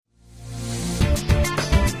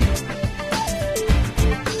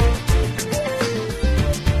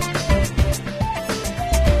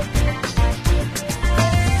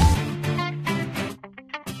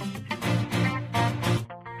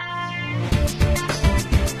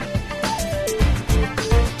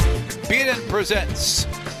presents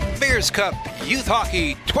Mayor's Cup Youth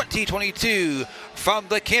Hockey 2022 from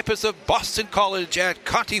the campus of Boston College at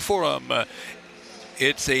Conti Forum.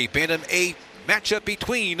 It's a Bantam A matchup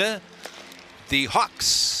between the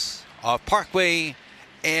Hawks of Parkway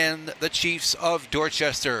and the Chiefs of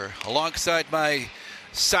Dorchester. Alongside my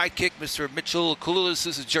sidekick, Mr. Mitchell Kouloulis,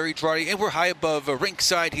 this is Jerry Girardi, and we're high above a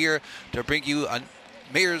ringside here to bring you a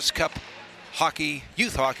Mayor's Cup hockey,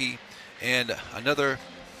 youth hockey, and another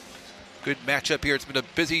good matchup here. It's been a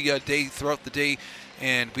busy day throughout the day,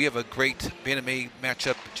 and we have a great Bantam A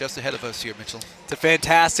matchup just ahead of us here, Mitchell. It's a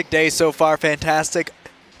fantastic day so far. Fantastic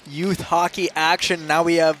youth hockey action. Now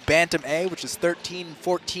we have Bantam A, which is 13,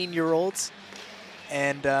 14-year-olds,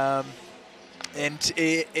 and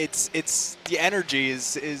it's the energy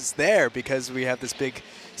is there because we have this big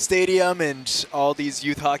stadium and all these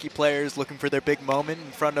youth hockey players looking for their big moment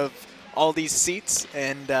in front of all these seats,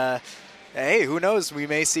 and hey, who knows? We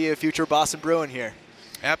may see a future Boston Bruin here.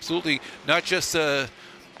 Absolutely, not just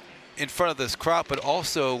in front of this crowd, but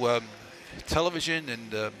also television,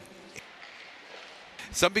 and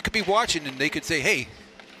somebody could be watching and they could say, hey,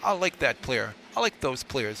 I like that player. I like those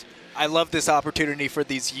players. I love this opportunity for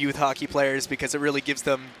these youth hockey players because it really gives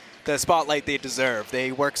them the spotlight they deserve.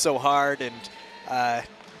 They work so hard, and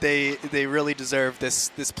they really deserve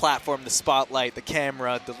this platform, the spotlight, the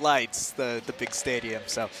camera, the lights, the big stadium.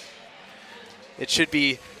 So it should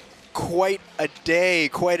be quite a day,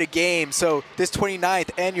 quite a game. So this 29th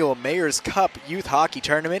annual Mayor's Cup Youth Hockey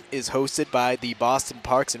Tournament is hosted by the Boston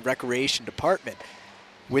Parks and Recreation Department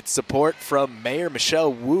with support from Mayor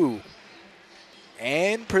Michelle Wu.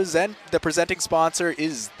 And the presenting sponsor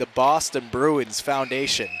is the Boston Bruins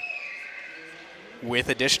Foundation, with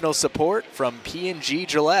additional support from P&G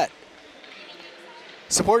Gillette.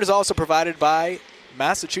 Support is also provided by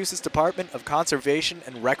Massachusetts Department of Conservation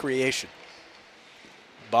and Recreation,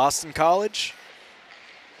 Boston College,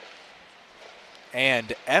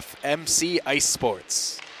 and FMC Ice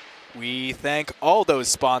Sports. We thank all those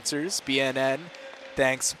sponsors. BNN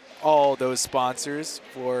thanks all those sponsors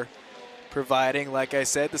for providing, like I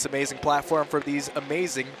said, this amazing platform for these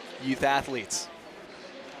amazing youth athletes.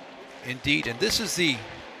 Indeed, and this is believe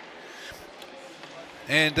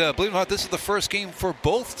it or not, this is the first game for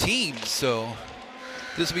both teams, so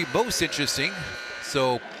this will be most interesting.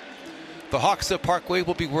 So the Hawks of Parkway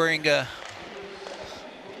will be wearing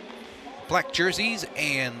black jerseys,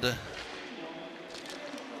 and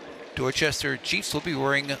Dorchester Chiefs will be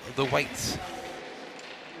wearing the whites.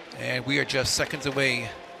 And we are just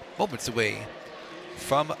moments away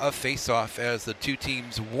from a face-off as the two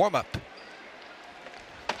teams warm up.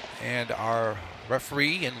 And our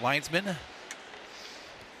referee and linesman,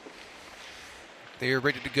 they are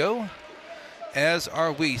ready to go, as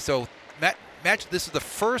are we. So, match. This is the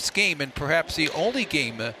first game and perhaps the only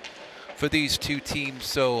game for these two teams.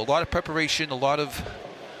 So, a lot of preparation, a lot of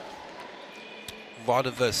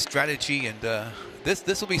strategy, and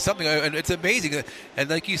this will be something. And it's amazing. And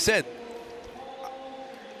like you said,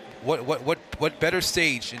 what better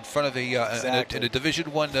stage in front of exactly. in a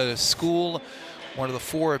Division I school, one of the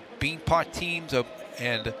four Beanpot teams,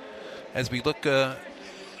 and as we look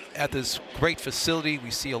at this great facility,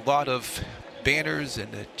 we see a lot of banners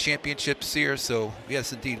and championships here. So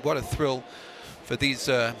yes, indeed, what a thrill for these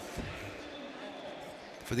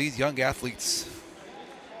young athletes.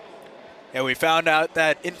 Yeah, we found out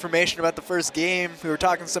that information about the first game. We were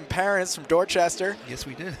talking to some parents from Dorchester. Yes,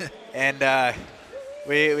 we did. And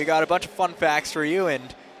we got a bunch of fun facts for you,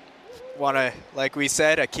 and want to, like we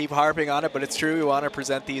said, I keep harping on it, but it's true. We want to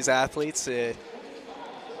present these athletes in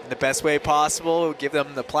the best way possible, give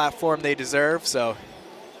them the platform they deserve. So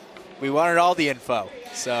we wanted all the info.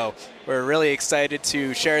 So we're really excited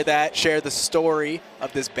to share the story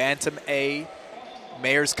of this Bantam A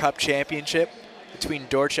Mayor's Cup Championship between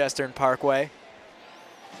Dorchester and Parkway.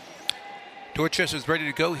 Dorchester's ready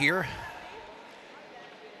to go here.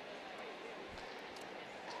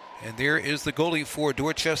 And there is the goalie for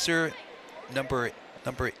Dorchester, number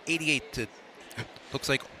 88. Looks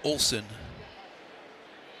like Olsen.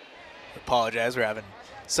 Apologize, we're having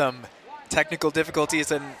some technical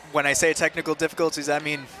difficulties, and when I say technical difficulties, I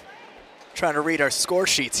mean trying to read our score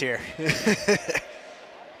sheets here.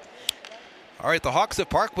 All right, the Hawks of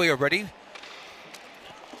Parkway are ready.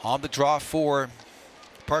 On the draw for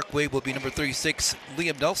Parkway will be number 36,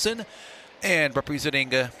 Liam Nelson, and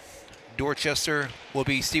representing Dorchester will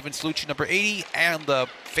be Steven Slucci, number 80, and the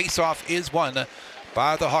face-off is won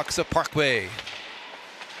by the Hawks of Parkway.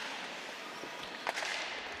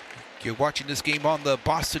 You're watching this game on the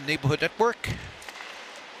Boston Neighborhood Network.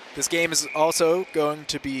 This game is also going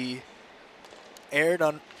to be aired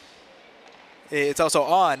on. It's also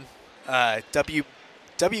on WBCA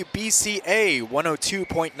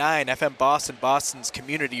 102.9 FM Boston, Boston's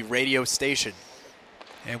community radio station.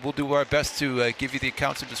 And we'll do our best to give you the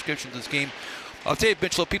accounts and descriptions of this game. I'll tell you,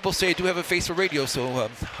 Mitchell, people say I do have a face for radio, so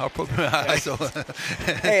our program.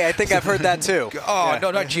 Hey, I think I've heard that too. Oh, yeah. No,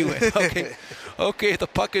 not you. Okay. Okay, the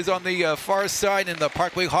puck is on the far side, and the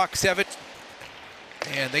Parkway Hawks have it.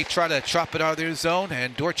 And they try to chop it out of their zone,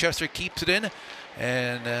 and Dorchester keeps it in.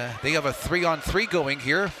 And they have a 3-on-3 going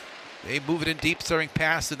here. They move it in deep, starting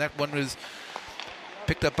pass, and that one was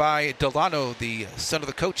picked up by Delano, the son of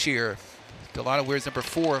the coach here. Delano wears number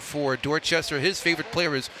 4 for Dorchester. His favorite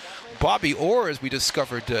player is Bobby Orr, as we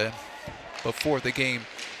discovered before the game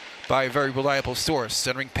by a very reliable source.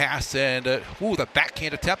 Centering pass, and the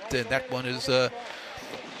backhand attempt, and that one is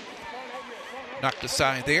knocked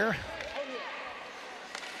aside there.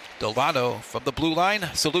 Delano from the blue line.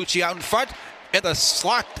 Salucci out in front, in the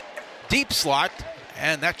slot, deep slot,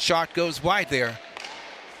 and that shot goes wide there.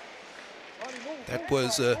 That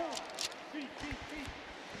was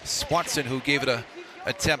Swanson who gave it a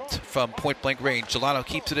attempt from point-blank range. Delano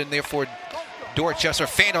keeps it in there for Dorchester.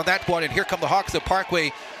 Fan on that one, and here come the Hawks of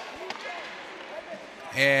Parkway.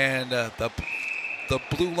 And the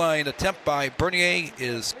blue line attempt by Bernier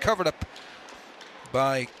is covered up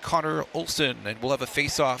by Connor Olson, and we'll have a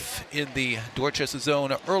face-off in the Dorchester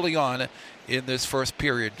zone early on in this first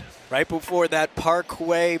period. Right before that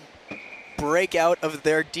Parkway breakout of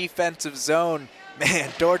their defensive zone, man,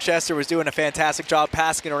 Dorchester was doing a fantastic job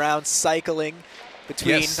passing around, cycling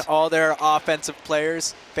between all their offensive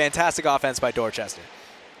players. Fantastic offense by Dorchester.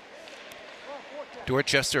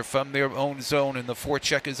 Dorchester from their own zone, and the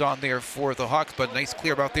forecheck is on there for the Hawks, but nice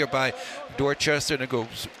clear out there by Dorchester, and it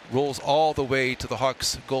rolls all the way to the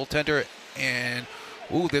Hawks goaltender. And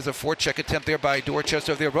there's a forecheck attempt there by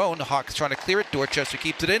Dorchester of their own. The Hawks trying to clear it. Dorchester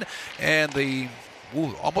keeps it in, and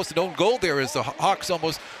almost an own goal there as the Hawks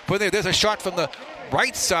almost put there. There's a shot from the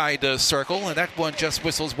right side circle, and that one just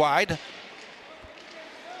whistles wide.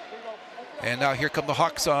 And now here come the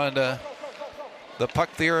Hawks on the puck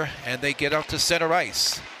there, and they get out to center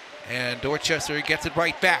ice. And Dorchester gets it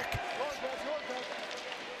right back.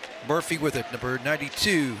 Murphy with it, number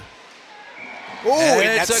 92.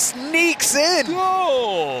 And that sneaks in.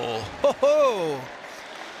 Goal! Ho-ho!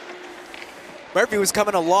 Murphy was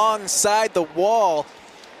coming alongside the wall.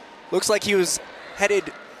 Looks like he was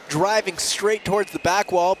headed driving straight towards the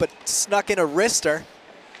back wall, but snuck in a wrister.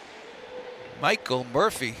 Michael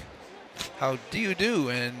Murphy, how do you do?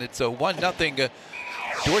 And it's a 1-0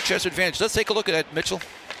 Dorchester advantage. Let's take a look at that, Mitchell.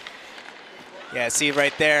 Yeah, see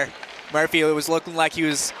right there. Murphy, it was looking like he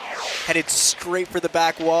was headed straight for the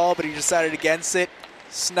back wall, but he decided against it,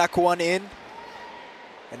 snuck one in,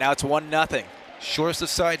 and now it's 1-0. Shortest of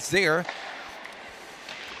sides there.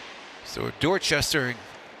 So Dorchester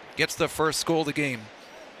gets the first goal of the game.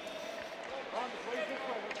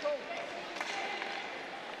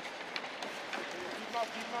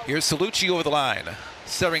 Here's Salucci over the line.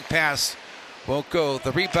 Centering pass won't go.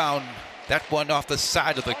 The rebound, that one off the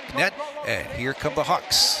side of the net. And here come the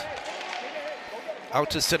Hawks. Out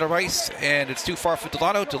to center ice, and it's too far for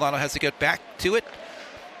Delano. Delano has to get back to it.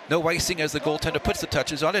 No icing as the goaltender puts the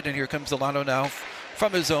touches on it. And here comes Delano now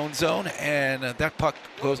from his own zone. And that puck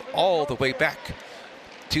goes all the way back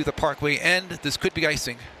to the Parkway end. This could be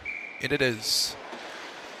icing. And it is.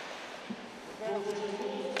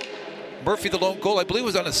 Murphy, the lone goal, I believe,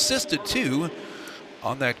 was unassisted too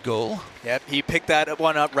on that goal. Yep, he picked that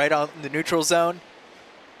one up right on the neutral zone,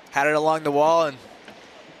 had it along the wall, and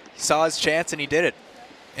he saw his chance, and he did it.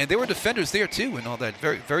 And there were defenders there too, and all that.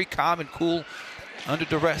 Very, very calm and cool under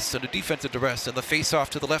duress, under defensive duress. And the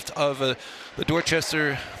face-off to the left of the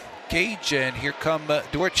Dorchester cage, and here come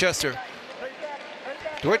Dorchester.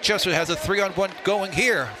 Dorchester has a 3-on-1 going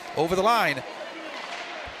here over the line.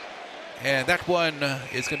 And that one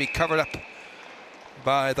is going to be covered up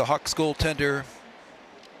by the Hawks goaltender.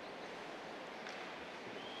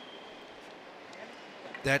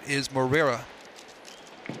 That is Morera,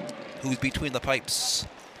 who's between the pipes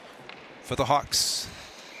for the Hawks.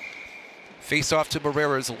 Face off to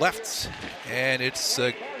Morera's left, and it's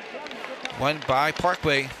won by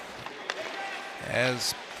Parkway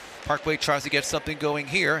as Parkway tries to get something going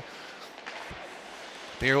here.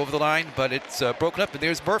 They're over the line, but it's broken up, and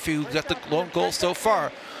there's Murphy, who's got the lone goal so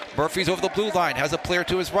far. Murphy's over the blue line, has a player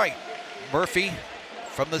to his right. Murphy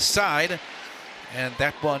from the side, and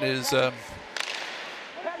that one is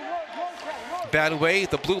bat away.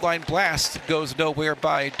 The blue line blast goes nowhere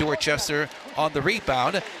by Dorchester on the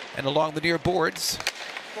rebound, and along the near boards.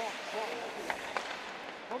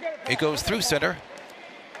 It goes through center,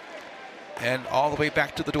 and all the way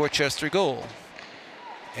back to the Dorchester goal.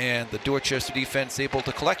 And the Dorchester defense able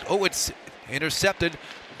to collect. Oh, it's intercepted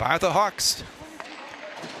by the Hawks.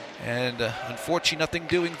 And unfortunately, nothing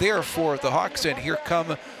doing there for the Hawks. And here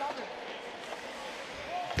come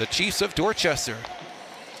the Chiefs of Dorchester.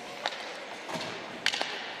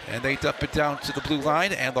 And they dump it down to the blue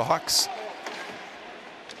line, and the Hawks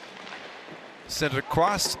send it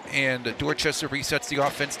across, and Dorchester resets the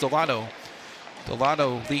offense. Delano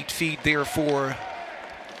lead feed there for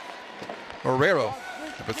Marrero,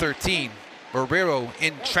 number 13. Marrero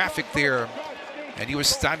in traffic there, and he was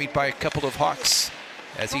stymied by a couple of Hawks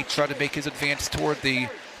as he tried to make his advance toward the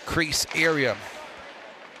crease area.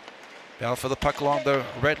 Now for the puck along the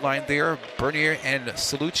red line there, Bernier and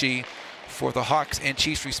Salucci for the Hawks and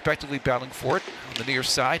Chiefs respectively battling for it on the near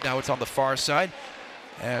side. Now it's on the far side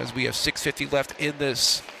as we have 6:50 left in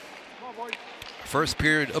this first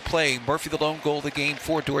period of play. Murphy the lone goal of the game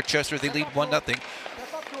for Dorchester. They lead 1-0.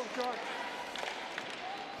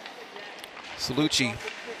 Salucci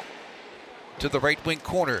to the right wing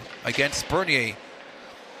corner against Bernier.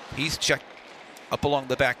 He's checked up along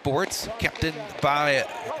the backboards, kept in by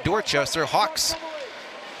Dorchester. Hawks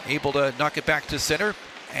able to knock it back to center,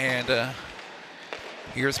 and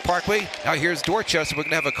here's Parkway. Now here's Dorchester. We're going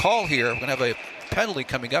to have a call here. We're going to have a penalty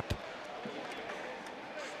coming up.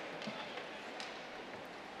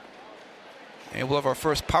 And we'll have our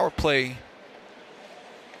first power play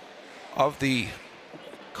of the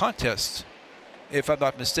contest, if I'm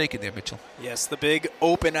not mistaken there, Mitchell. Yes, the big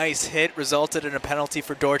open ice hit resulted in a penalty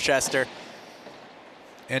for Dorchester.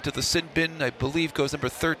 And to the sin bin, I believe, goes number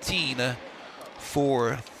 13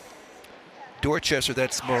 for Dorchester.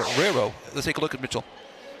 That's Marrero. Let's take a look at Mitchell.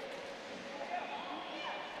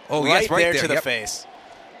 Oh, right, yes, right there there to the yep. face.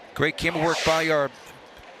 Great camera work by our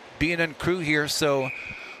B&N crew here. So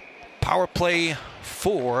power play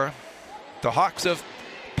for the Hawks of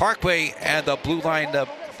Parkway, and the blue line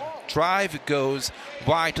drive goes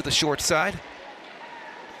wide to the short side.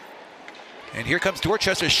 And here comes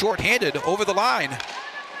Dorchester short-handed over the line.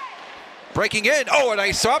 Breaking in. Oh, a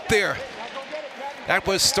nice stop there. That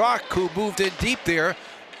was Stock who moved in deep there.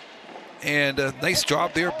 And a nice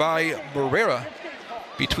job there by Marrera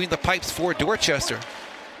between the pipes for Dorchester.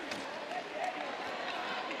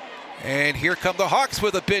 And here come the Hawks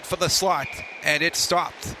with a bid from the slot, and it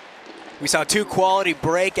stopped. We saw two quality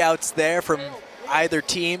breakouts there from either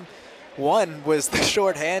team. One was the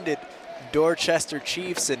short-handed Dorchester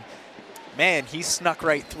Chiefs, and man, he snuck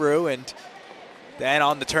right through. And then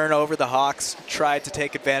on the turnover, the Hawks tried to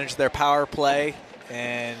take advantage of their power play,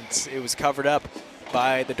 and it was covered up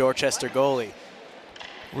by the Dorchester goalie.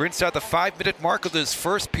 We're inside the 5-minute mark of this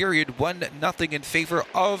first period, 1-0 in favor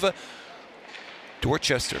of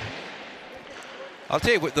Dorchester. I'll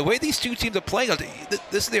tell you what, the way these two teams are playing,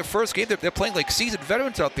 this is their first game. They're playing like seasoned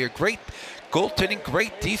veterans out there. Great goaltending,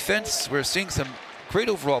 great defense. We're seeing some great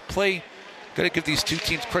overall play. Got to give these two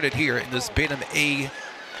teams credit here in this Bantam A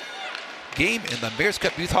game in the Mayor's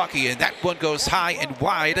Cup Youth Hockey, and that one goes high and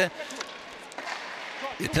wide.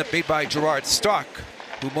 It's made by Gerard Stock,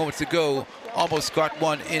 who moments ago almost got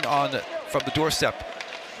one in on from the doorstep.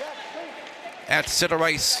 At center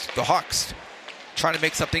ice, the Hawks trying to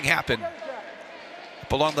make something happen.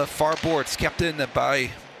 Up along the far boards, kept in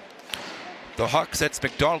by the Hawks. That's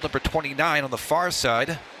McDonald, number 29, on the far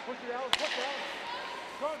side.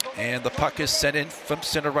 And the puck is sent in from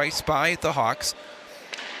center ice by the Hawks.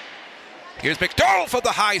 Here's McDonald from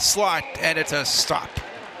the high slot, and it's a stop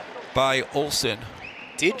by Olsen.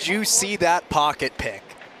 Did you see that pocket pick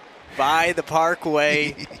by the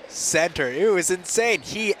Parkway center? It was insane.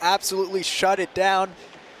 He absolutely shut it down.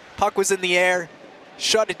 Puck was in the air,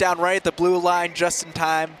 shut it down right at the blue line just in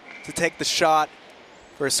time to take the shot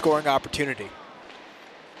for a scoring opportunity.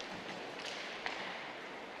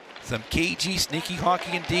 Some cagey, sneaky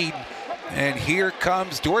hockey indeed. And here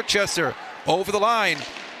comes Dorchester over the line.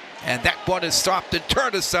 And that one is stopped and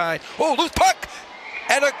turned aside. Oh, loose puck!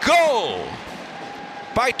 And a goal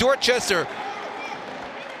by Dorchester.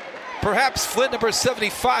 Perhaps Flynn, number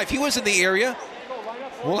 75. He was in the area.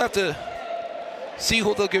 We'll have to see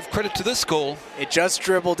who they'll give credit to this goal. It just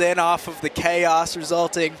dribbled in off of the chaos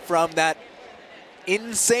resulting from that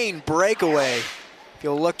insane breakaway. If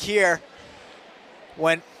you'll look here,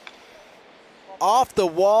 went off the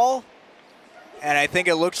wall, and I think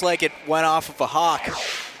it looks like it went off of a Hawk,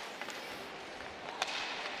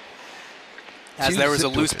 as there was a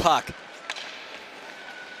loose puck.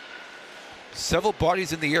 Several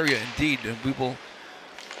bodies in the area indeed, and we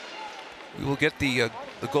will get the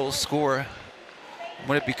goal score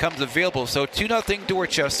when it becomes available. So 2-0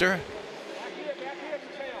 Dorchester.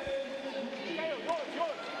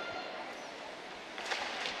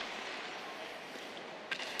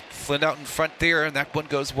 Flynn out in front there, and that one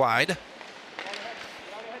goes wide.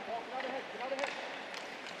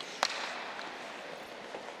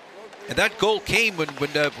 And that goal came when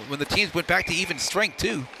the teams went back to even strength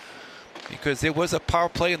too, because there was a power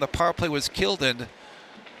play and the power play was killed, and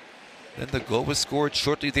then the goal was scored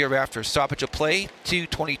shortly thereafter. Stoppage of play,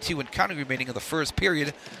 2:22 and counting remaining in the first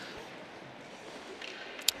period,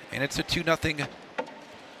 and it's a 2-0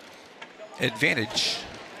 advantage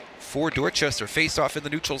for Dorchester. Face off in the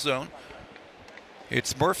neutral zone.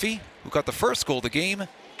 It's Murphy who got the first goal of the game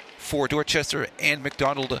for Dorchester, and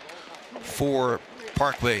McDonald for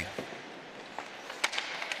Parkway.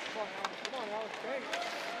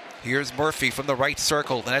 Here's Murphy from the right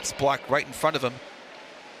circle, and that's blocked right in front of him.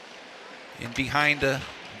 In behind the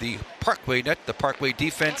Parkway net, the Parkway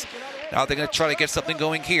defense. Now they're going to try to get something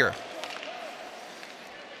going here.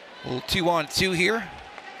 A little 2-on-2 here.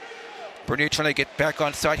 Bernier trying to get back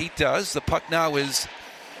on side. He does. The puck now is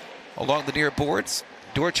along the near boards.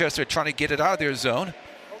 Dorchester trying to get it out of their zone.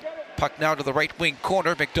 Puck now to the right wing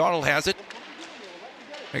corner. McDonald has it.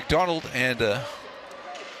 McDonald and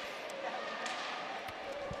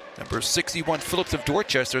number 61, Phillips of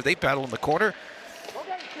Dorchester, they battle in the corner.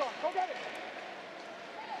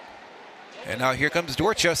 And now here comes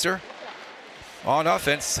Dorchester on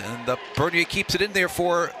offense, and the Bernier keeps it in there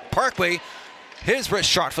for Parkway. His wrist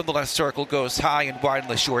shot from the left circle goes high and wide on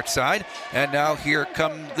the short side. And now here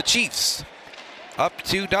come the Chiefs, up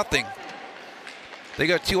 2-0. They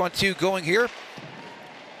got 2-on-2 going here,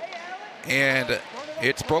 and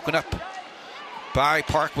it's broken up by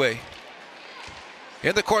Parkway.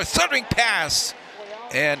 In the corner, thundering pass,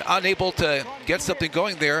 and unable to get something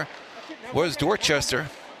going there was Dorchester.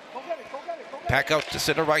 Back out to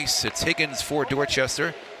center ice. It's Higgins for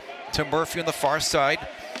Dorchester to Murphy on the far side.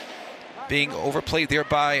 Being overplayed there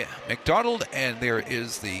by McDonald, and there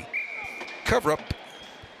is the cover-up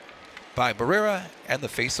by Moreira, and the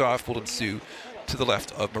face-off will ensue to the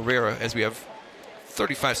left of Moreira as we have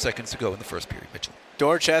 35 seconds to go in the first period. Mitchell.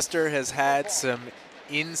 Dorchester has had some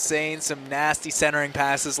nasty centering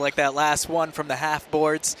passes like that last one from the half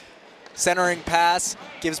boards. Centering pass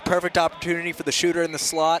gives perfect opportunity for the shooter in the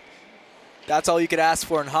slot. That's all you could ask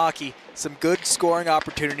for in hockey. Some good scoring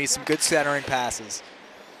opportunities, some good centering passes.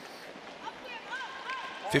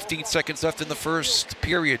 15 seconds left in the first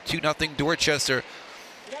period. 2-0 Dorchester.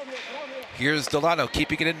 Here's Delano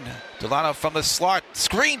keeping it in. Delano from the slot.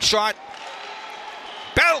 Screen shot.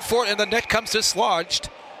 Battle for it, and the net comes dislodged.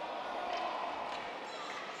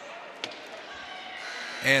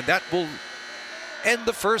 And that will end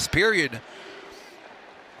the first period.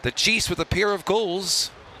 The Chiefs with a pair of goals.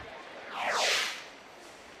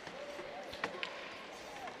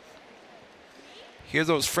 Here's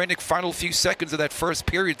those frantic final few seconds of that first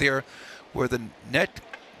period there where the net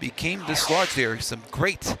became dislodged there. Some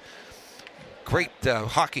great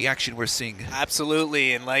hockey action we're seeing.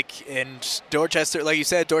 Absolutely, and Dorchester, like you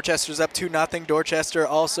said, Dorchester's up 2-0. Dorchester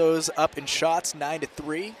also is up in shots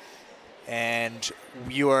 9-3. And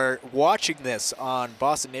you are watching this on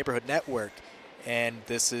Boston Neighborhood Network, and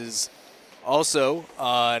this is also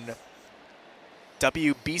on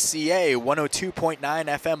WBCA 102.9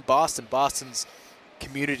 FM Boston, Boston's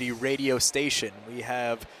community radio station. We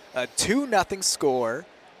have a 2-0 score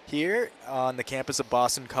here on the campus of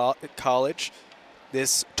Boston College.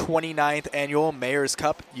 This 29th annual Mayor's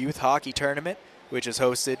Cup Youth Hockey Tournament, which is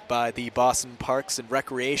hosted by the Boston Parks and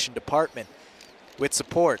Recreation Department, with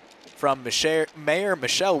support from Mayor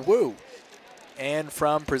Michelle Wu and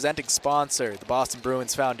from presenting sponsor, the Boston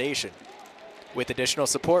Bruins Foundation, with additional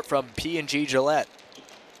support from P&G Gillette.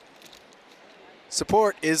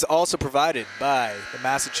 Support is also provided by the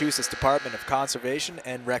Massachusetts Department of Conservation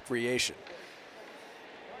and Recreation.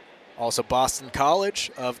 Also Boston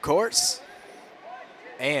College, of course,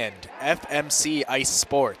 and FMC Ice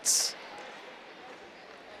Sports.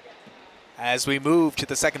 As we move to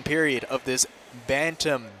the second period of this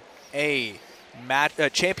Bantam A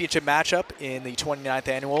championship matchup in the 29th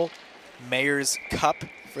annual Mayor's Cup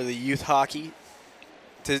for the youth hockey,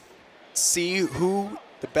 to see who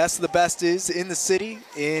the best of the best is in the city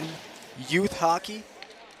in youth hockey.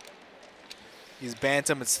 These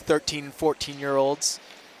Bantam, it's 13 and 14-year-olds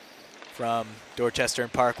from Dorchester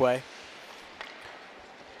and Parkway.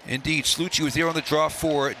 Indeed, Slucci was there on the draw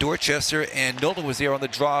for Dorchester, and Nolan was there on the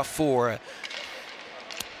draw for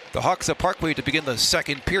the Hawks of Parkway to begin the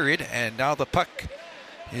second period. And now the puck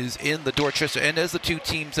is in the Dorchester end as the two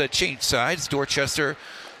teams change sides. Dorchester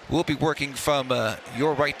will be working from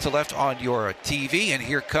your right to left on your TV. And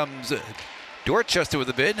here comes Dorchester with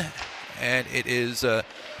a bid. And it is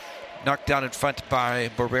knocked down in front by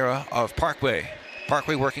Barrera of Parkway.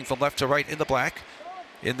 Parkway working from left to right in the black.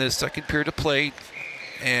 in the second period of play.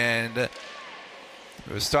 And there's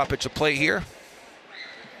a stoppage of play here.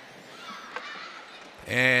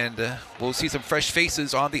 And we'll see some fresh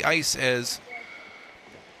faces on the ice as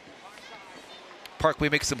Parkway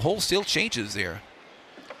makes some wholesale changes there.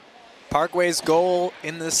 Parkway's goal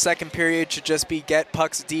in the second period should just be get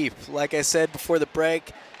pucks deep. Like I said before the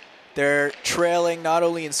break, they're trailing not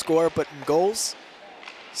only in score but in goals.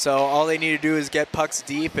 So all they need to do is get pucks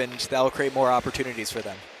deep, and that will create more opportunities for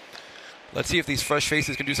them. Let's see if these fresh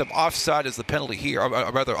faces can do some. Offside as the penalty here, or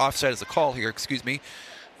rather offside as the call here, excuse me.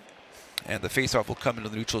 And the faceoff will come into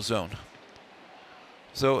the neutral zone.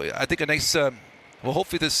 So I think a nice, well,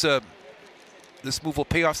 hopefully this move will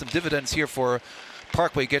pay off some dividends here for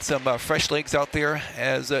Parkway. Get some fresh legs out there,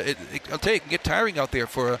 as I'll tell you, it can get tiring out there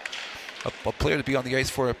for a player to be on the ice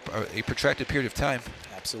for a protracted period of time.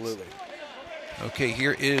 Absolutely. Okay,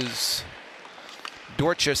 here is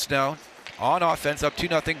Dorchester now on offense, up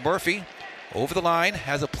 2-0. Murphy over the line,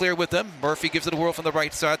 has a player with him. Murphy gives it a whirl from the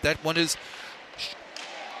right side. That one is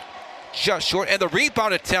just short, and the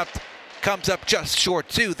rebound attempt comes up just short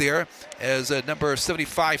too there, as number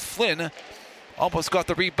 75 Flynn almost got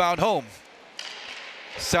the rebound home.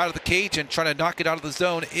 Side of the cage and trying to knock it out of the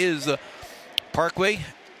zone is Parkway,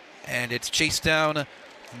 and it's chased down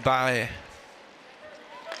by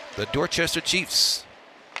the Dorchester Chiefs.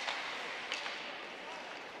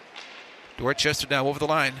 Dorchester now over the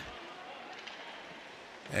line,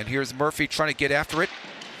 and here's Murphy trying to get after it.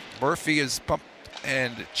 Murphy is pumped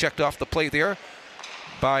and checked off the play there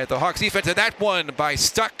by the Hawks defense, and that one by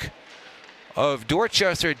Stuck of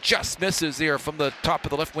Dorchester just misses there from the top of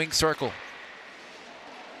the left wing circle.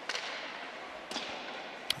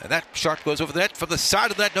 And that shot goes over the net from the side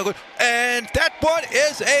of the net, no good. And that one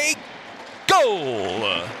is a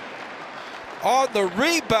goal on the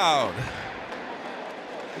rebound.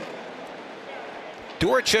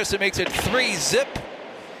 Dorchester makes it 3-0.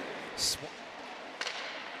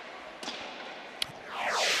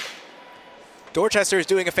 Dorchester is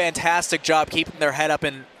doing a fantastic job keeping their head up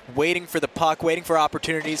and waiting for the puck, waiting for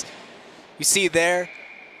opportunities. You see there,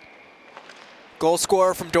 goal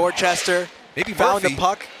scorer from Dorchester. Maybe found Murphy the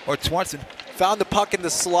puck. Or Swanson. Found the puck in the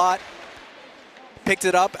slot, picked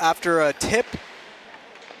it up after a tip,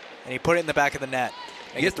 and he put it in the back of the net.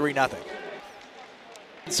 Make it 3-0.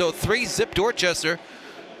 So 3-0 Dorchester.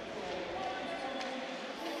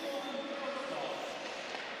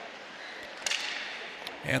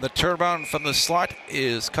 And the turnaround from the slot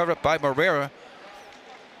is covered up by Morera.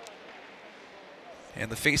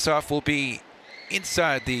 And the faceoff will be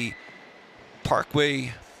inside the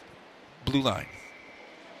Parkway blue line.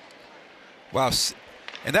 Wow.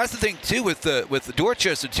 And that's the thing too with the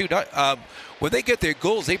Dorchester too. When they get their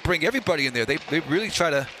goals, they bring everybody in there. They really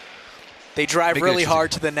try to. They drive really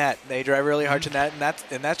hard to the net. They drive really hard to the net,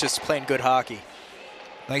 and that's just playing good hockey.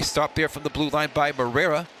 Nice stop there from the blue line by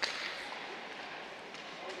Morera.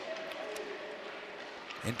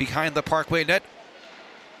 And behind the Parkway net.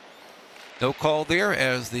 No call there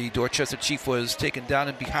as the Dorchester Chief was taken down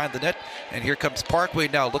and behind the net. And here comes Parkway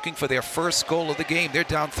now looking for their first goal of the game. They're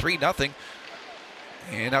down 3-0.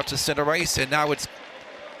 And out to center ice. And now it's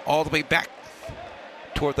all the way back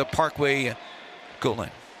toward the Parkway goal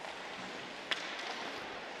line.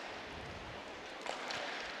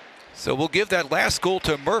 So we'll give that last goal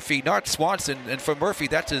to Murphy, not Swanson. And for Murphy,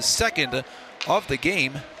 that's his second of the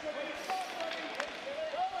game.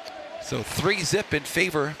 So 3-0 in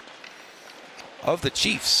favor of the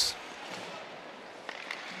Chiefs.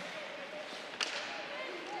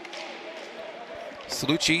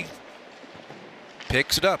 Salucci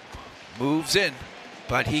picks it up, moves in,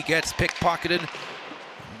 but he gets pickpocketed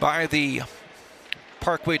by the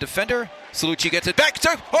Parkway defender. Salucci gets it back.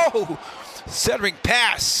 Centering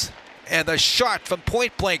pass, and the shot from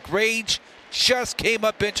point blank range just came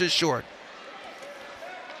up inches short.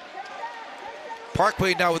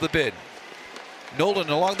 Parkway now with a bid. Nolan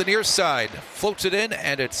along the near side floats it in,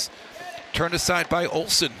 and it's turned aside by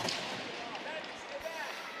Olsen.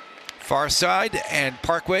 Far side, and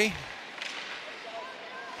Parkway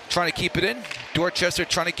trying to keep it in. Dorchester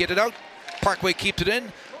trying to get it out. Parkway keeps it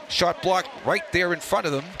in. Shot blocked right there in front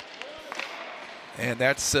of them. And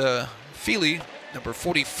that's Feely, number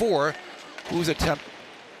 44, whose attempt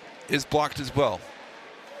is blocked as well.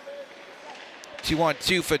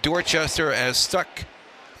 2-on-2 for Dorchester as Stuck.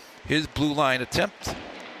 His blue line attempt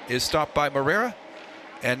is stopped by Morera.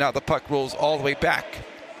 And now the puck rolls all the way back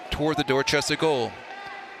toward the Dorchester goal.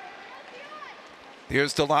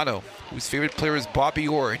 There's Delano, whose favorite player is Bobby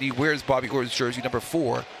Orr, and he wears Bobby Orr's jersey number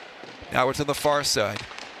 4. Now it's on the far side.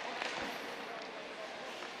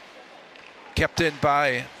 Kept in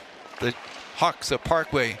by the Hawks of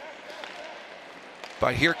Parkway.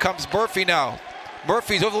 But here comes Murphy now.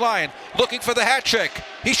 Murphy's over the line, looking for the hat trick.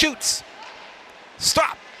 He shoots.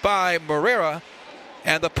 Stopped by Morera,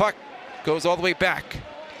 and the puck goes all the way back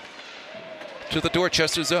to the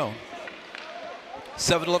Dorchester zone.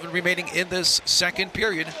 7:11 remaining in this second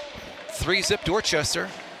period. 3-zip Dorchester,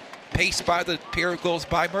 paced by the pair of goals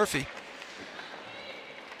by Murphy.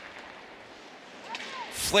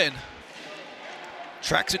 Flynn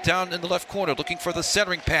tracks it down in the left corner, looking for the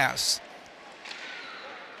centering pass.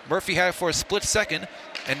 Murphy had it for a split second,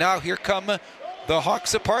 and now here come the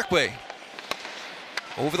Hawks of Parkway.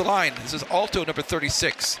 Over the line, this is Alto, number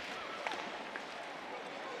 36.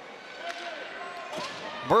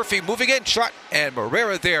 Murphy moving in, shot, and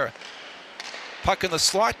Morera there. Puck in the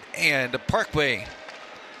slot, and Parkway.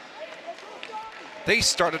 They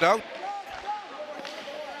started out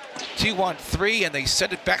 2-on-3, and they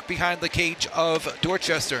sent it back behind the cage of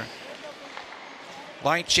Dorchester.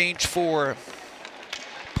 Line change for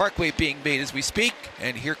Parkway being made as we speak,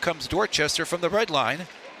 and here comes Dorchester from the red line.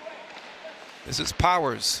 This is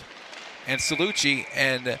Powers and Salucci,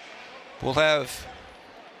 and we'll have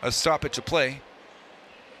a stoppage of play.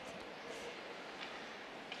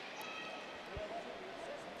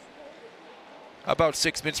 About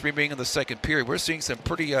 6 minutes remaining in the second period. We're seeing some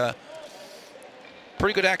pretty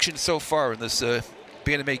good action so far in this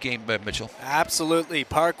Bantam A game, Mitchell. Absolutely.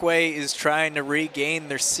 Parkway is trying to regain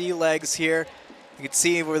their sea legs here. You can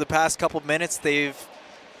see over the past couple minutes they've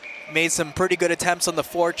made some pretty good attempts on the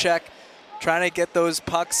forecheck, trying to get those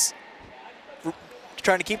pucks,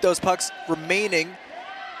 trying to keep those pucks remaining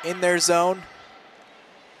in their zone.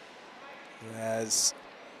 There's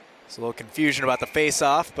a little confusion about the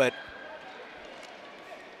face-off, but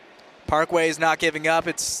Parkway is not giving up.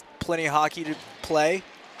 It's plenty of hockey to play.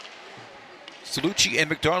 Salucci and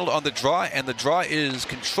McDonald on the draw, and the draw is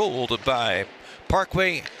controlled by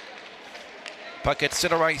Parkway. Puck at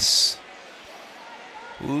center ice.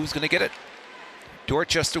 Who's going to get it?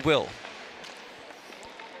 Dorchester will.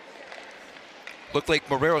 Looked like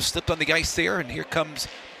Morero slipped on the ice there, and here comes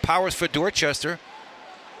Powers for Dorchester.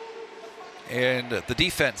 And the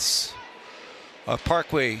defense of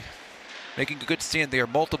Parkway making a good stand there.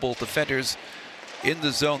 Multiple defenders in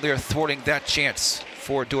the zone. They're thwarting that chance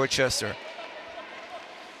for Dorchester.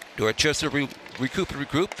 Dorchester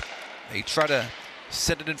regroup. They try to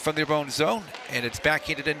send it in from their own zone, and it's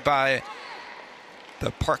backhanded in by the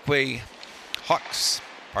Parkway Hawks.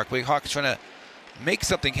 Parkway Hawks trying to make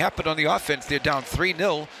something happen on the offense. They're down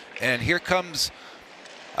 3-0, and here comes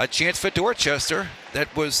a chance for Dorchester.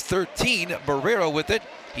 That was 13. Morero with it.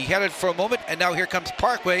 He had it for a moment, and now here comes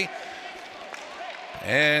Parkway.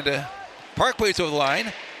 And Parkway's over the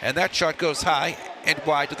line, and that shot goes high and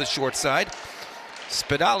wide to the short side.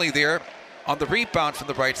 Spinelli there on the rebound from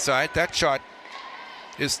the right side. That shot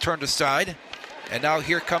is turned aside, and now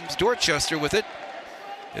here comes Dorchester with it.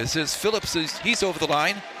 This is Phillips. He's over the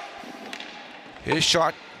line. His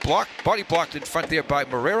shot blocked, body blocked in front there by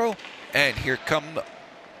Morero, and here come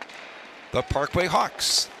the Parkway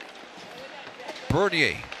Hawks.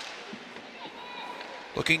 Bernier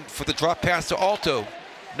looking for the drop pass to Alto.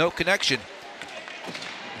 No connection.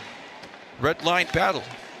 Red line battle.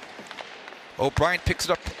 O'Brien picks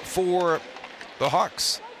it up for the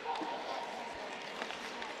Hawks.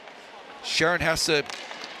 Sharon has to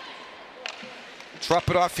drop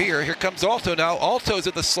it off here. Here comes Alto now. Alto's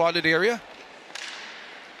in the slotted area.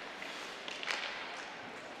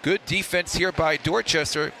 Good defense here by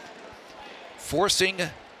Dorchester, forcing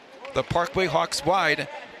the Parkway Hawks wide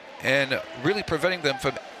and really preventing them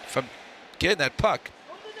from getting that puck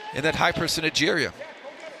in that high percentage area.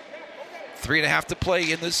 3.5 to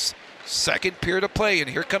play in this second period of play, and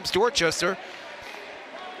here comes Dorchester.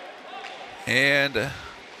 And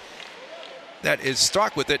that is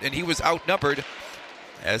Stock with it, and he was outnumbered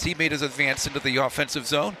as he made his advance into the offensive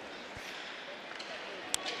zone.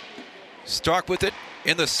 Stock with it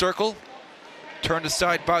in the circle, turned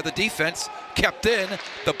aside by the defense, kept in.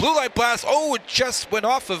 The blue line blast, it just went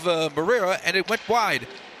off of Morera, and it went wide.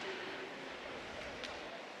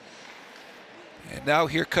 And now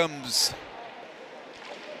here comes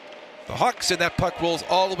the Hawks, and that puck rolls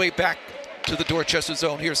all the way back to the Dorchester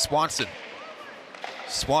zone. Here's Swanson.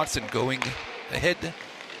 Swanson going ahead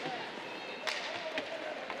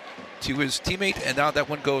to his teammate, and now that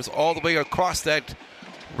one goes all the way across that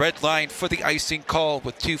red line for the icing call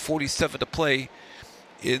with 2:47 to play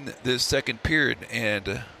in this second period.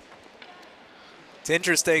 And it's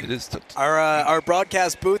interesting. Our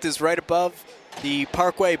broadcast booth is right above the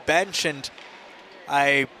Parkway bench, and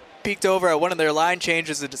I peeked over at one of their line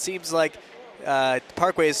changes, and it seems like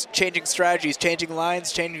Parkway is changing strategies, changing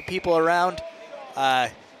lines, changing people around.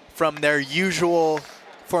 from their usual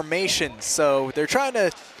formations. So they're trying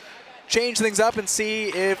to change things up and see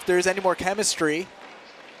if there's any more chemistry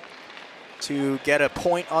to get a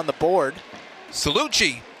point on the board.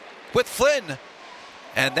 Salucci with Flynn.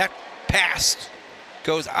 And that pass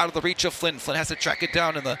goes out of the reach of Flynn. Flynn has to track it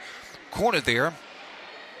down in the corner there,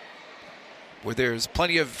 where there's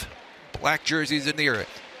plenty of black jerseys in there.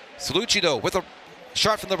 Salucci, though, with a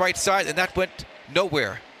shot from the right side, and that went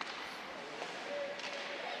nowhere.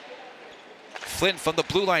 Flynn from the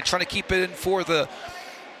blue line trying to keep it in for the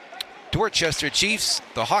Dorchester Chiefs.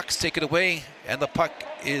 The Hawks take it away, and the puck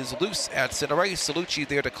is loose at center ice. Salucci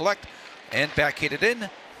there to collect and backhand it in.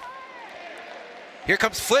 Here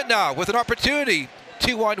comes Flynn now with an opportunity.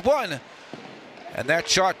 2-on-1. And that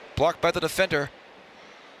shot blocked by the defender.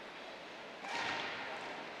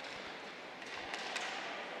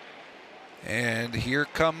 And here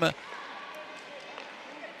come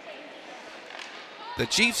the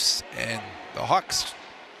Chiefs, and the Hawks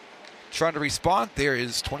trying to respond. There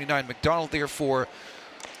is 29 McDonald there for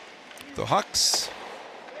the Hawks.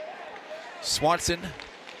 Swanson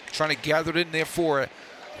trying to gather it in there for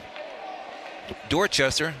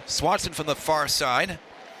Dorchester. Swanson from the far side.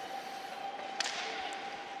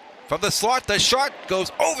 From the slot, the shot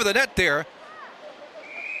goes over the net there.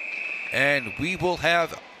 And we will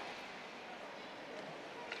have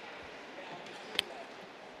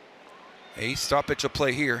a stoppage of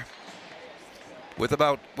play here. We're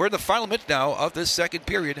in the final minute now of this second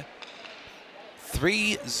period.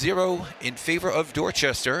 3-0 in favor of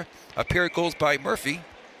Dorchester. A pair of goals by Murphy.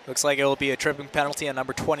 Looks like it will be a tripping penalty on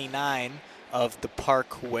number 29 of the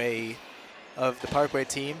Parkway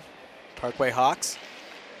team, Parkway Hawks.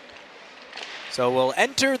 So we'll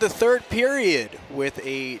enter the third period with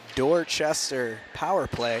a Dorchester power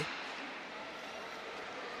play.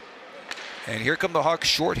 And here come the Hawks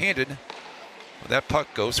shorthanded. That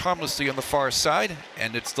puck goes harmlessly on the far side,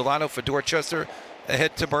 and it's Delano for Dorchester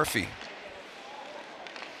ahead to Murphy.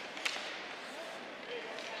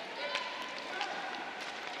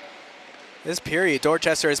 This period,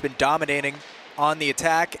 Dorchester has been dominating on the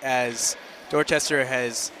attack as Dorchester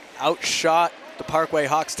has outshot the Parkway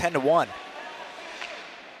Hawks 10-1.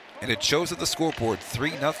 And it shows at the scoreboard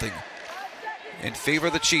 3-0 in favor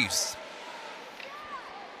of the Chiefs.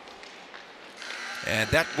 And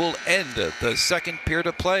that will end the second period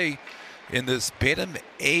of play in this Bantam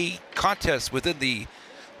A contest within the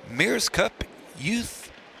Mayor's Cup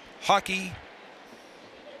Youth Hockey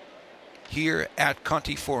here at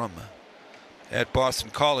Conti Forum at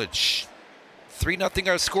Boston College. 3-0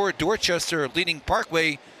 our score. Dorchester leading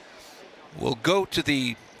Parkway. Will go to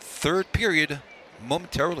the third period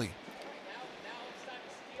momentarily.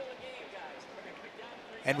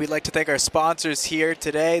 And we'd like to thank our sponsors here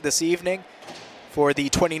today, this evening, for the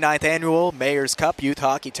 29th annual Mayor's Cup Youth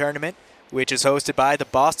Hockey Tournament, which is hosted by the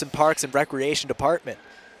Boston Parks and Recreation Department,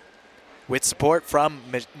 with support from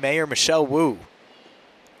Mayor Michelle Wu,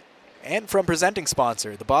 and from presenting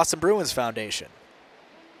sponsor, the Boston Bruins Foundation,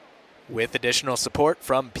 with additional support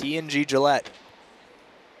from P&G Gillette.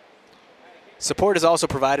 Support is also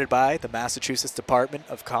provided by the Massachusetts Department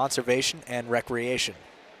of Conservation and Recreation,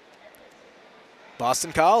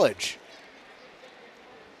 Boston College,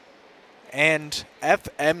 and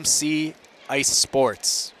FMC Ice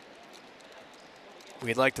Sports.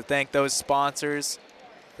 We'd like to thank those sponsors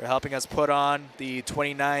for helping us put on the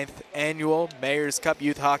 29th annual Mayor's Cup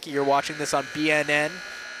Youth Hockey. You're watching this on BNN,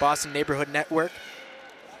 Boston Neighborhood Network.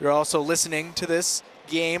 You're also listening to this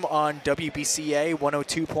game on WBCA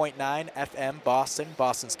 102.9 FM Boston,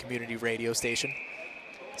 Boston's community radio station.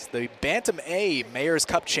 It's the Bantam A Mayor's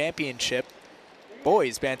Cup Championship,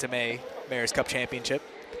 Boys Bantam A Mayor's Cup Championship,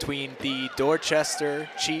 between the Dorchester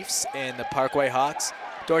Chiefs and the Parkway Hawks.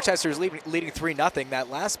 Dorchester is leading 3-0. That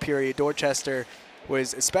last period, Dorchester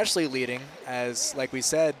was especially leading, as, like we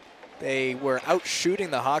said, they were outshooting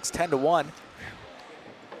the Hawks 10-1.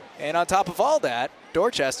 And on top of all that,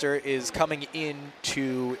 Dorchester is coming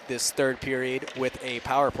into this third period with a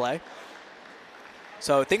power play.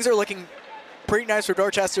 So things are looking pretty nice for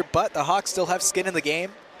Dorchester, but the Hawks still have skin in the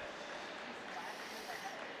game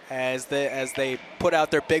as they put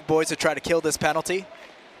out their big boys to try to kill this penalty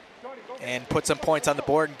and put some points on the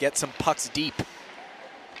board and get some pucks deep.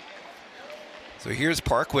 So here's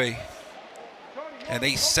Parkway, and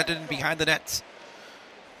they send it in behind the nets.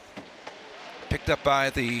 Picked up by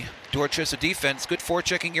the Dorchester defense. Good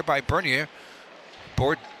forechecking here by Bernier.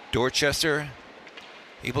 Board Dorchester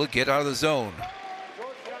able to get out of the zone.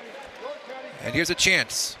 And here's a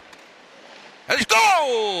chance. And it's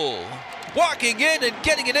goal! Walking in and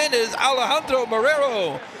getting it in is Alejandro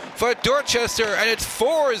Marrero for Dorchester, and it's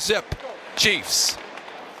 4-0 Chiefs.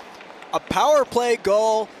 A power play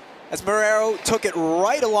goal as Marrero took it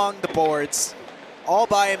right along the boards all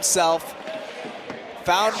by himself.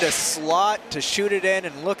 Found a slot to shoot it in,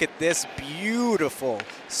 and look at this beautiful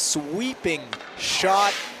sweeping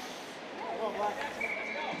shot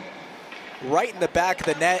right in the back of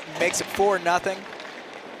the net and makes it 4-0.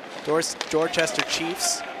 Dorchester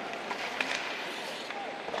Chiefs.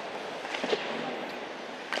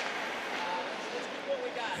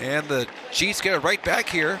 And the Chiefs get it right back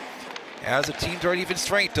here as the teams are at even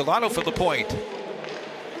strength. Delano from the point.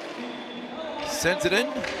 Sends it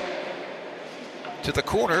in to the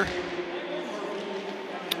corner.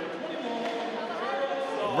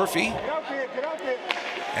 Murphy.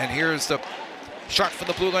 And here's the shot from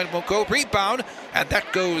the blue line, won't go. Rebound, and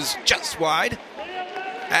that goes just wide.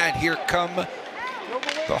 And here come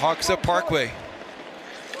the Hawks of Parkway.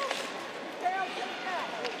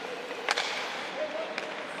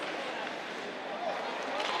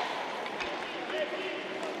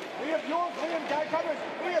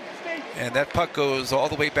 And that puck goes all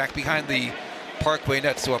the way back behind the Parkway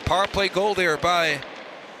net. So a power play goal there by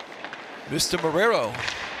Mr. Marrero.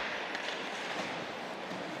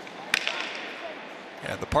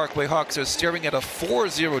 And the Parkway Hawks are staring at a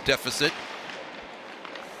 4-0 deficit.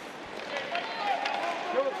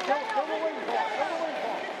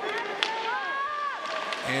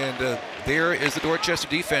 And there is the Dorchester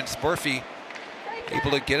defense. Murphy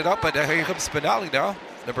able to get it up, but here comes Spinelli now,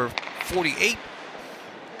 number 48.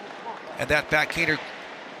 And that backhander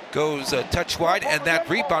goes a touch wide, and that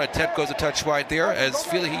rebound attempt goes a touch wide there as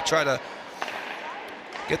Feely tried to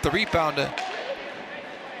get the rebound to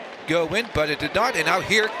go in, but it did not. And now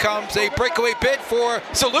here comes a breakaway bid for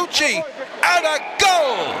Salucci, and a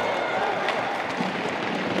goal!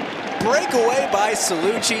 Breakaway by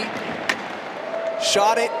Salucci.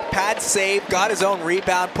 Shot it, pad save, got his own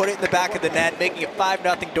rebound, put it in the back of the net, making it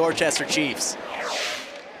 5-0 Dorchester Chiefs.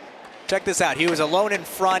 Check this out. He was alone in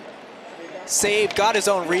front, saved, got his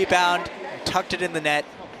own rebound, tucked it in the net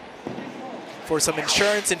for some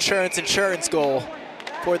insurance goal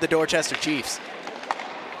for the Dorchester Chiefs.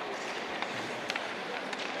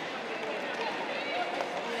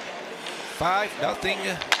 Nothing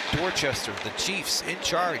Dorchester. The Chiefs in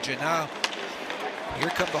charge, and now here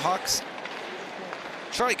come the Hawks.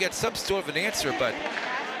 Try to get some sort of an answer, but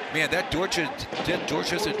man, that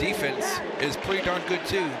Dorchester defense is pretty darn good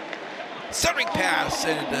too. Centering pass,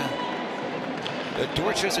 and the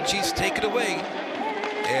Dorchester Chiefs take it away.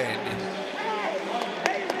 And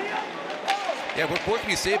yeah, what more can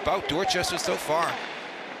you say about Dorchester so far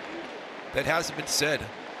that hasn't been said?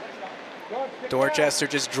 Dorchester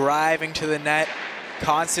just driving to the net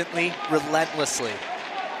constantly, relentlessly.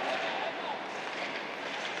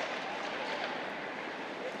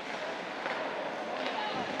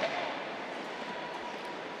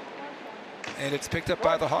 And it's picked up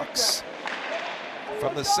by the Hawks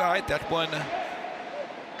from the side. That one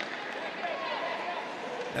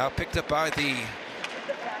now picked up by the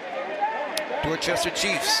Dorchester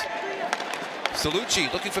Chiefs.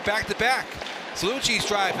 Salucci looking for back-to-back. Salucci's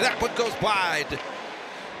drive, and that one goes wide.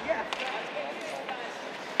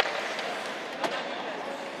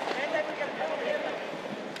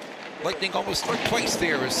 Lightning almost struck twice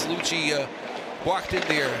there as Salucci walked in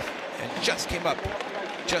there and just came up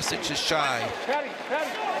just inches shy.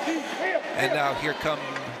 And now here come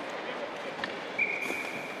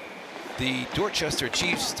the Dorchester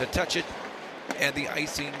Chiefs to touch it, and the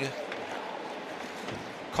icing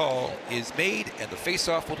call is made, and the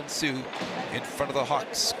face-off will ensue in front of the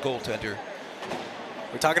Hawks goaltender.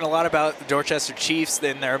 We're talking a lot about the Dorchester Chiefs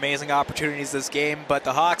and their amazing opportunities this game, but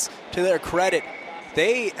the Hawks, to their credit,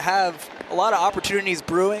 they have a lot of opportunities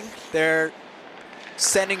brewing. They're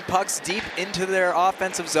sending pucks deep into their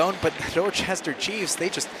offensive zone, but the Dorchester Chiefs, they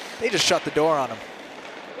just shut the door on them.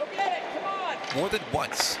 Go get it, come on! More than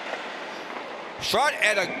once. Shot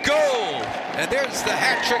and a goal! And there's the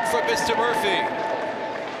hat trick for Mr. Murphy.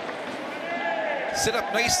 Set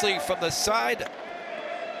up nicely from the side,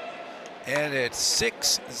 and it's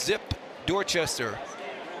 6-zip Dorchester.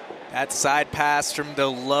 That side pass from the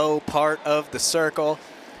low part of the circle,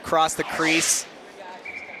 across the crease.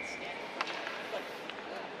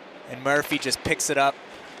 And Murphy just picks it up,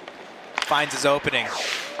 finds his opening,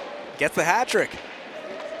 gets the hat trick.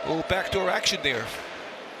 A little backdoor action there.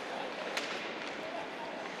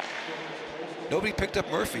 Nobody picked up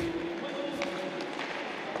Murphy.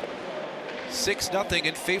 6-0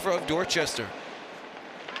 in favor of Dorchester.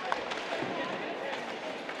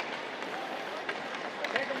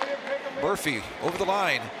 Murphy over the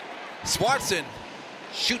line. Swanson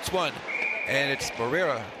shoots one, and it's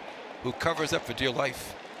Barrera who covers up for dear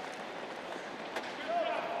life.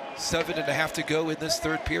 7.5 to go in this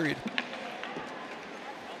third period.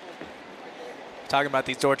 Talking about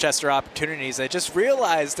these Dorchester opportunities, I just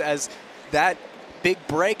realized as that big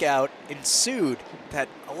breakout ensued that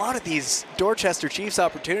a lot of these Dorchester Chiefs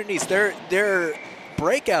opportunities, they're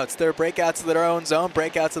breakouts. They're breakouts of their own zone,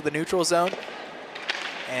 breakouts of the neutral zone.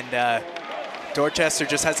 And Dorchester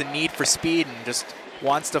just has a need for speed and just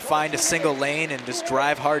wants to find a single lane and just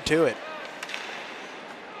drive hard to it.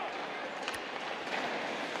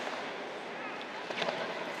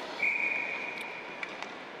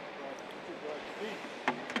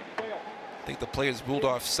 I think the play is ruled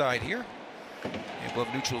offside here. And we'll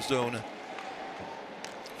have neutral zone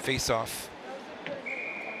face-off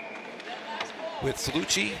with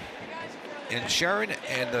Salucci and Sharon,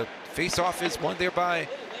 and the face-off is won there by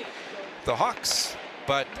the Hawks,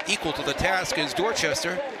 but equal to the task is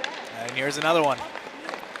Dorchester. And here's another one.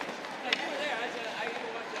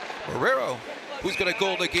 Marrero, who's going to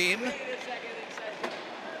goal the game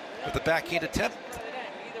with the backhand attempt,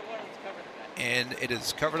 and it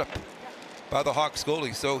is covered up by the Hawks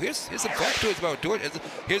goalie. So here's some factoids about Dorchester.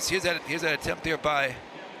 Here's that attempt there by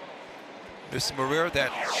Mr. Marrero.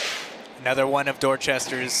 That another one of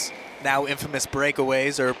Dorchester's now infamous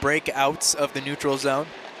breakaways or breakouts of the neutral zone.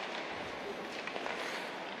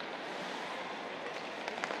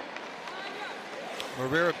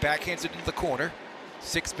 Marrero backhands it into the corner.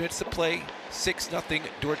 6 minutes to play, 6-0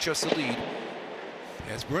 Dorchester lead.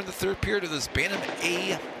 As we're in the third period of this Bantam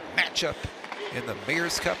A matchup in the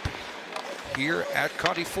Mayor's Cup here at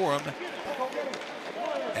County Forum,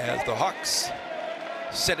 as the Hawks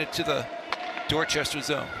send it to the Dorchester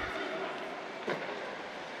zone.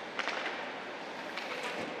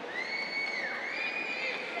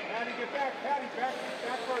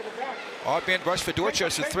 Odd man rush for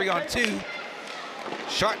Dorchester, 3-on-2.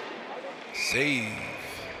 Shot, save.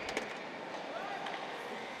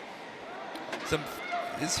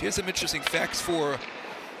 Here's some interesting facts for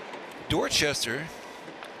Dorchester.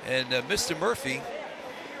 And Mr. Murphy,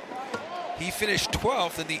 he finished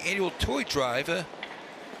 12th in the annual toy drive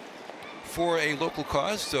for a local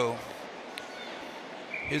cause. So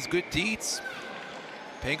his good deeds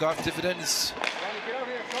paying off dividends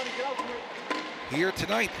here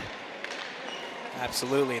tonight.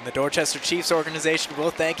 Absolutely, and the Dorchester Chiefs organization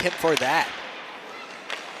will thank him for that.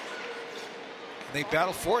 And they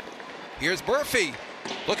battle for it. Here's Murphy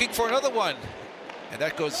looking for another one, and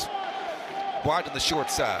that goes wide on the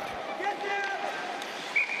short side.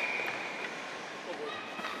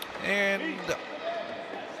 And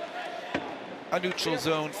a neutral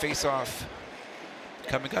zone face-off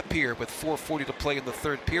coming up here with 4:40 to play in the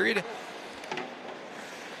third period.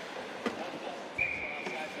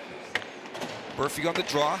 Murphy on the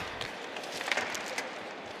draw.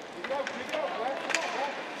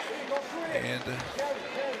 And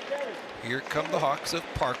here come the Hawks of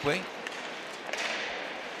Parkway.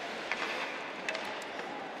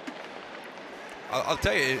 I'll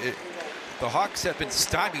tell you, the Hawks have been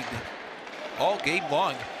stymied all game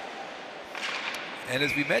long. And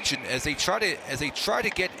as we mentioned, as they try to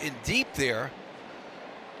get in deep there,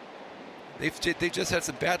 they've just had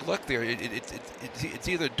some bad luck there. It's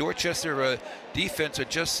either Dorchester defense or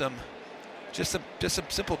just some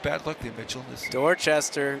simple bad luck there, Mitchell.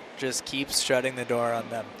 Dorchester just keeps shutting the door on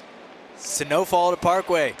them. It's a no fall to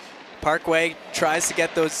Parkway. Parkway tries to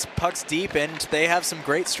get those pucks deep, and they have some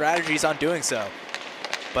great strategies on doing so.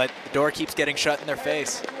 But the door keeps getting shut in their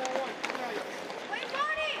face.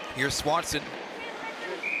 Here's Swanson,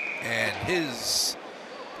 and his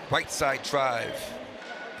right side drive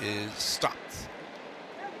is stopped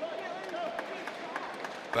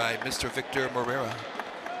by Mr. Victor Marrero.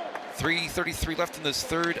 3:33 left in this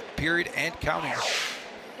third period and counting.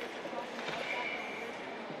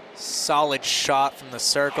 Solid shot from the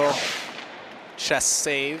circle. Chest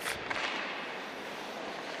save.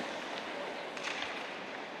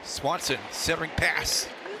 Swanson centering pass.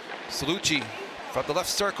 Salucci from the left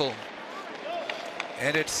circle.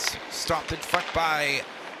 And it's stopped in front by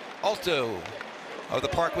Alto of the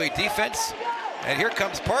Parkway defense. And here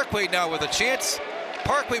comes Parkway now with a chance.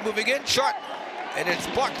 Parkway moving in, shot, and it's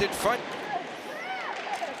blocked in front.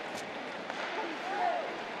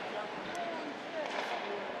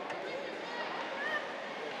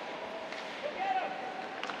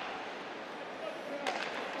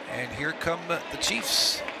 And here come the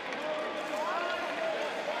Chiefs.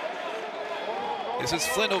 This is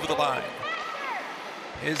Flynn over the line.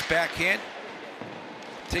 His backhand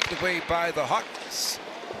taken away by the Hawks.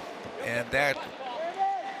 And that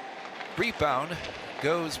rebound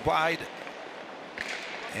goes wide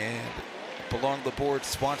and along the board.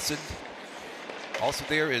 Swanson Also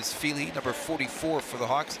there is Feely, number 44 for the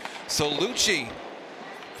Hawks. Solucci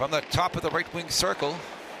from the top of the right wing circle.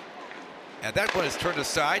 And that one is turned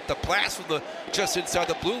aside. The blast from the just inside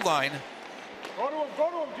the blue line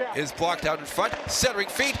is blocked out in front. Centering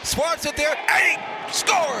feed. Swanson there, and he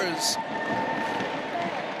scores!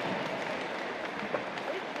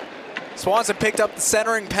 Swanson picked up the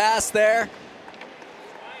centering pass there,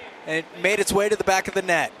 and it made its way to the back of the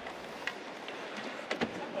net.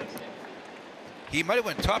 He might have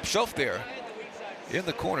went top shelf there in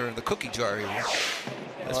the corner in the cookie jar area.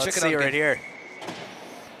 Let's check it out right here.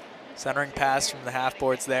 Centering pass from the half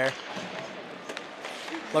boards there.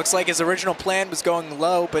 Looks like his original plan was going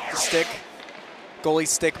low, but the goalie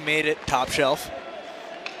stick made it top shelf.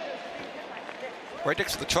 Right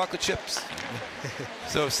next to the chocolate chips.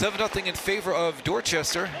 So 7-0 in favor of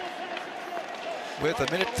Dorchester with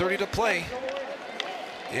 1:30 to play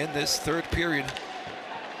in this third period.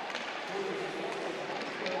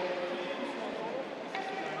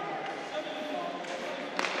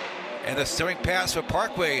 And the steering pass for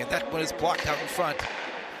Parkway, and that one is blocked out in front.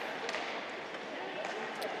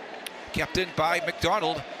 Kept in by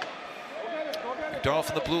McDonald. McDonald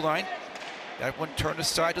from the blue line. That one turned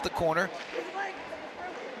aside to the corner.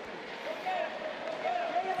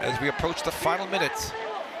 As we approach the final minutes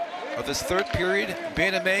of this third period,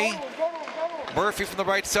 Bantam A. Murphy from the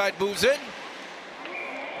right side moves in.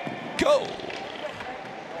 Goal!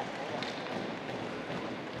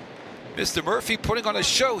 Mr. Murphy putting on a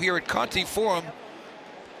show here at Conti Forum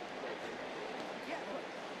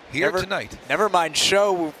tonight. Never mind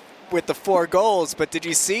show with the 4 goals, but did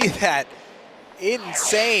you see that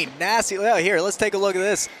insane, nasty? Oh, here, let's take a look at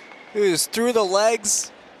this. It was through the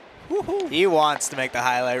legs. Woo-hoo. He wants to make the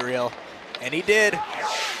highlight reel, and he did.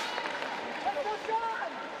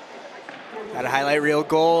 That highlight reel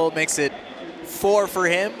goal makes it 4 for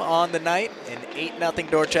him on the night, and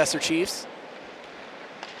 8-0 Dorchester Chiefs.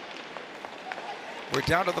 We're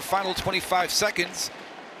down to the final 25 seconds.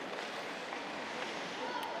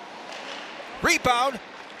 Rebound.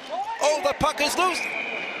 Oh, the puck is loose.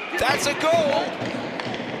 That's a goal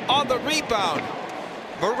on the rebound.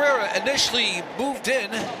 Marrera initially moved in,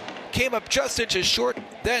 came up just inches short,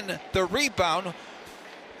 then the rebound.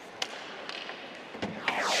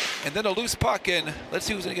 And then a loose puck, and let's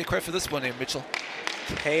see who's going to get credit for this one here, Mitchell.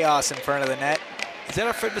 Chaos in front of the net. Is that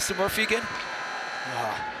our friend Mr. Murphy again?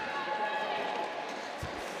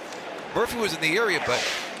 Murphy was in the area, but...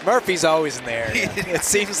 Murphy's always in the area. It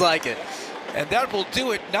seems like it. And that will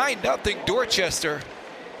do it. 9-0 Dorchester.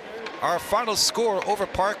 Our final score over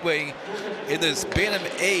Parkway in this Bantam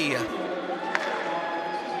A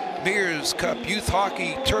Mayor's Cup Youth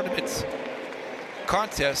Hockey Tournament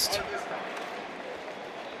contest.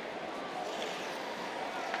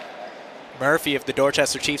 Murphy of the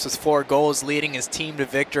Dorchester Chiefs with 4 goals, leading his team to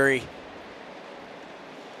victory.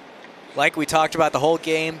 Like we talked about the whole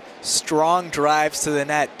game, strong drives to the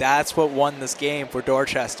net. That's what won this game for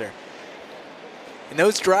Dorchester. And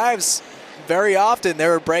those drives, very often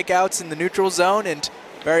there were breakouts in the neutral zone, and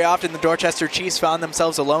very often the Dorchester Chiefs found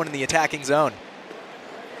themselves alone in the attacking zone.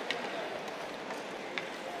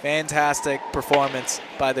 Fantastic performance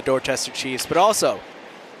by the Dorchester Chiefs, but also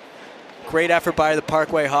great effort by the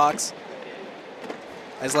Parkway Hawks.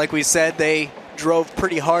 As like we said, they drove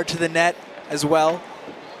pretty hard to the net as well.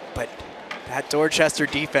 But that Dorchester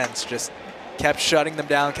defense just kept shutting them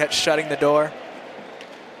down, kept shutting the door.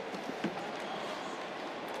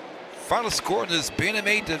 Final score in this Bantam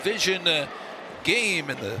A Division game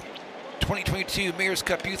in the 2022 Mayor's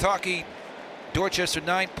Cup Youth Hockey. Dorchester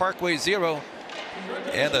 9, Parkway 0.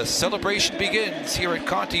 And the celebration begins here at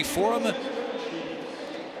Conti Forum.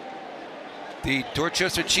 The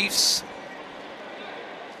Dorchester Chiefs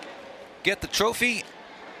get the trophy,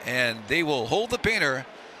 and they will hold the banner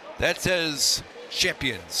that says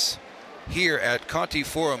champions here at Conti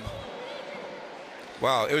Forum.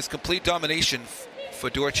 Wow, it was complete domination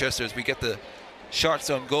for Dorchester as we get the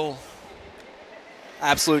shots on goal.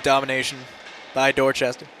 Absolute domination by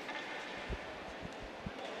Dorchester.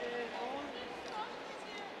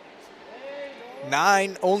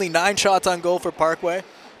 Only 9 shots on goal for Parkway.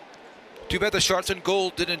 Too bad the shots on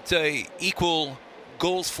goal didn't equal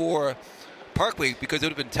goals for Parkway, because it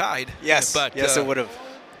would have been tied. Yes, but, yes, it would have.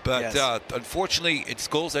 But yes. Unfortunately, it's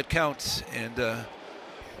goals that count, and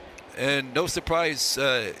no surprise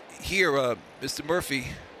here, Mr. Murphy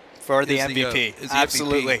for the MVP.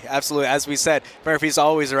 Absolutely, MVP. Absolutely. As we said, Murphy's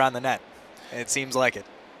always around the net. It seems like it.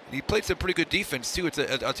 He played some pretty good defense too.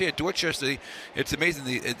 I'll tell you, Dorchester, it's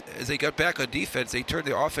amazing. As they got back on defense, they turned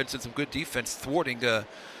their offense into some good defense, thwarting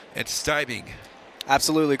and stymieing.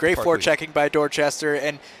 Absolutely, great forechecking by Dorchester,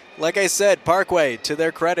 and like I said, Parkway, to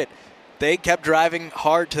their credit, they kept driving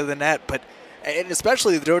hard to the net, and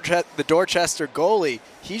especially the Dorchester goalie,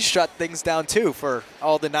 he shut things down too for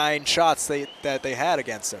all the 9 shots that they had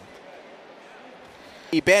against him.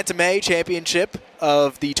 The Bantam A championship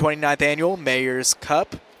of the 29th annual Mayor's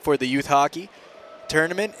Cup for the youth hockey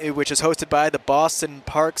tournament, which is hosted by the Boston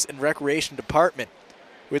Parks and Recreation Department,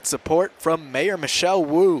 with support from Mayor Michelle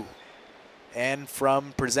Wu and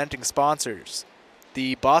from presenting sponsors,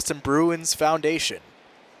 the Boston Bruins Foundation,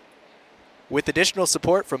 with additional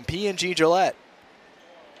support from P&G Gillette.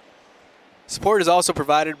 Support is also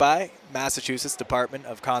provided by Massachusetts Department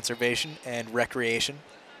of Conservation and Recreation,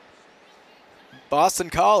 Boston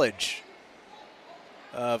College,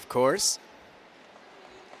 of course,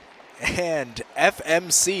 and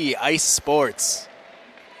FMC Ice Sports.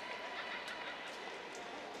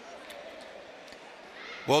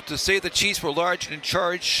 Well, to say the Chiefs were large and in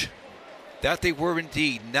charge, that they were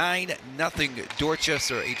indeed. 9-0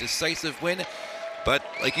 Dorchester, a decisive win. But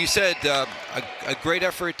like you said, a great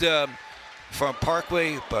effort from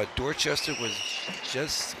Parkway, but Dorchester was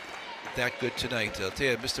just that good tonight. I'll tell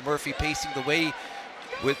you, Mr. Murphy pacing the way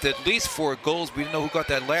with at least 4 goals. We don't know who got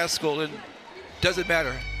that last goal in. Doesn't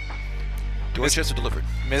matter. Dorchester delivered.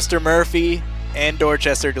 Mr. Murphy and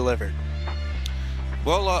Dorchester delivered.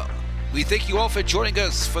 Well, we thank you all for joining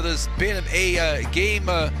us for this Bantam A game.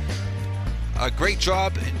 A great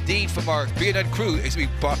job indeed from our BNN crew,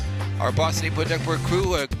 our Boston Input Network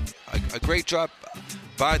crew. A great job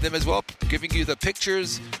by them as well, giving you the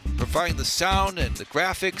pictures, providing the sound and the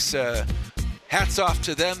graphics. Hats off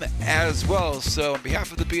to them as well. So on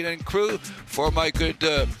behalf of the BNN crew, for my good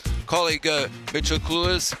colleague Mitchell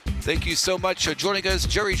Clueless, thank you so much for joining us.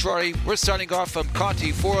 Jerry Girardi, we're signing off from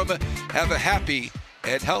Conti Forum. Have a happy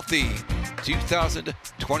and healthy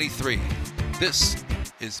 2023. This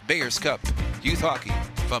is Mayor's Cup Youth Hockey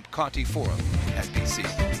from Conti Forum at BC.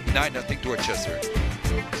 9-0 Dorchester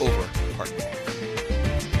over Parkway.